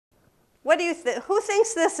What do you think? Who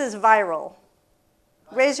thinks this is viral?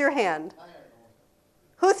 Raise your hand.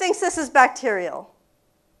 Who thinks this is bacterial?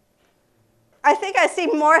 I think I see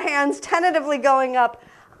more hands tentatively going up.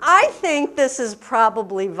 I think this is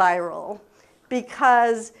probably viral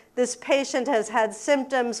because this patient has had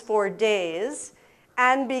symptoms for days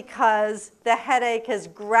and because the headache has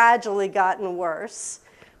gradually gotten worse.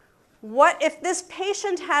 What if this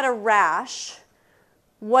patient had a rash?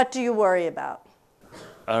 What do you worry about?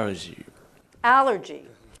 Allergy. Allergy.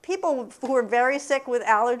 People who are very sick with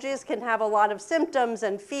allergies can have a lot of symptoms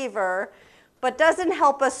and fever, but doesn't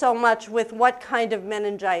help us so much with what kind of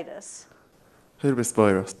meningitis. Herpes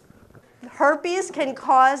virus. Herpes can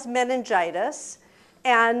cause meningitis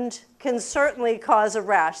and can certainly cause a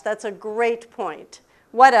rash. That's a great point.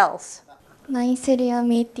 What else? Neisseria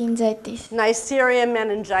meningitis. Neisseria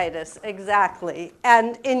meningitis, exactly.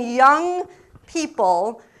 And in young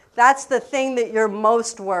people, that's the thing that you're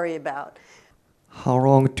most worried about. How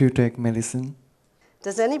long to take medicine?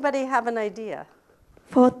 Does anybody have an idea?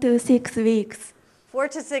 4 to 6 weeks. 4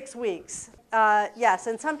 to 6 weeks. Yes,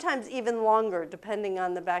 and sometimes even longer, depending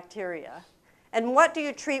on the bacteria. And what do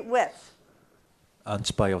you treat with?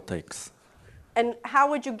 Antibiotics. And how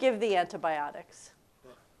would you give the antibiotics?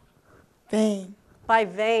 Vein. By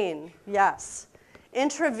vein, yes.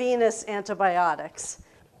 Intravenous antibiotics.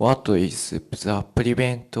 What is the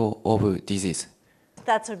prevent of disease?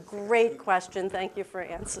 That's a great question. Thank you for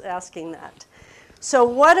asking that. So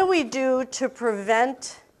what do we do to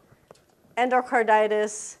prevent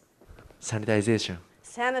endocarditis? Sanitization.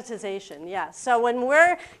 Sanitization, yes. So when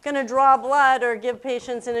we're going to draw blood or give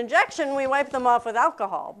patients an injection, we wipe them off with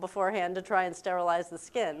alcohol beforehand to try and sterilize the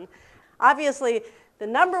skin. Obviously, the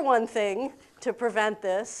number one thing to prevent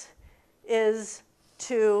this is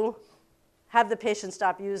to have the patient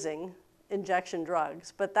stop using injection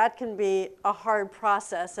drugs. But that can be a hard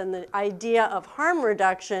process. And the idea of harm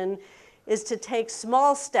reduction is to take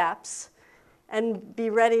small steps and be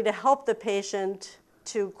ready to help the patient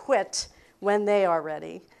to quit when they are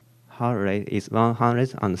ready. Heart rate is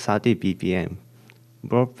 130 BPM.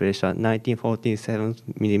 Blood pressure 1947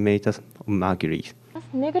 millimeters of mercury.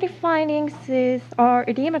 Negative findings are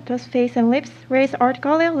edematous face and lips, raised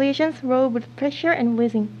arterial lesions, low blood pressure, and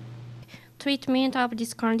wheezing. Treatment of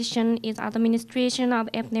this condition is administration of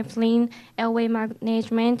epinephrine, airway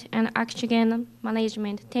management, and oxygen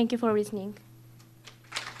management. Thank you for listening.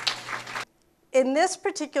 In this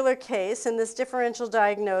particular case, in this differential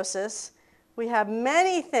diagnosis, we have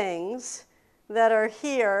many things that are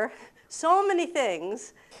here, so many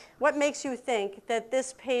things. What makes you think that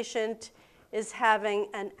this patient is having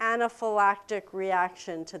an anaphylactic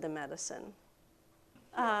reaction to the medicine?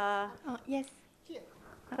 Yes.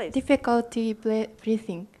 Please. Difficulty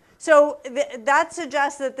breathing. So that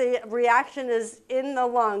suggests that the reaction is in the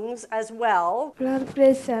lungs as well. Blood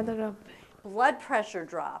pressure drop. Blood pressure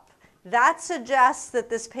drop. That suggests that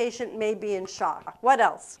this patient may be in shock. What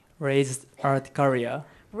else? Raised urticaria.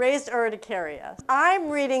 Raised urticaria. I'm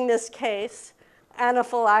reading this case,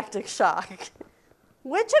 anaphylactic shock.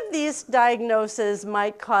 Which of these diagnoses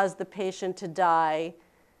might cause the patient to die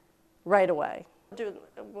right away?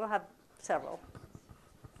 We'll have several.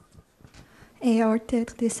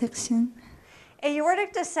 Aortic dissection.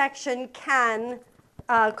 Aortic dissection can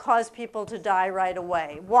cause people to die right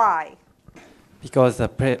away. Why? Because the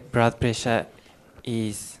blood pressure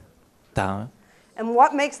is down. And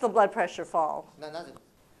what makes the blood pressure fall?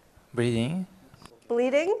 Bleeding.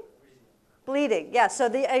 Bleeding? Bleeding, yes. So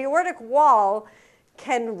the aortic wall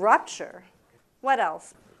can rupture. What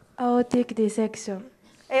else? Aortic dissection.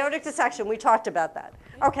 Aortic dissection, we talked about that.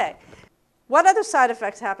 Okay. What other side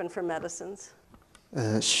effects happen from medicines?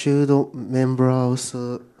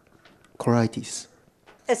 Pseudomembranous colitis.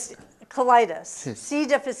 It's colitis. Yes. C.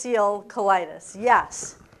 difficile colitis,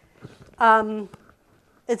 yes.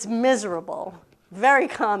 It's miserable, very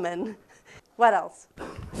common. What else?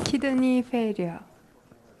 Kidney failure.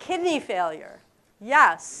 Kidney failure,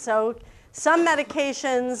 yes. So some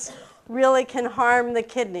medications really can harm the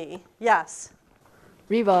kidney, yes.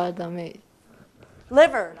 Liver damage.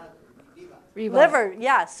 Liver. Liver,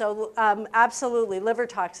 yes, so absolutely, liver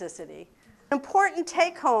toxicity. Important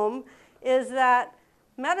take home is that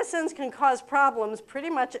medicines can cause problems pretty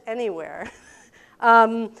much anywhere.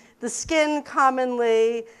 The skin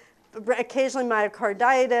commonly, occasionally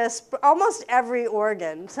myocarditis, almost every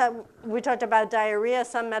organ. So we talked about diarrhea,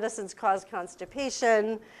 some medicines cause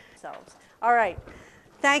constipation. So, all right,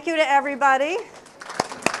 thank you to everybody.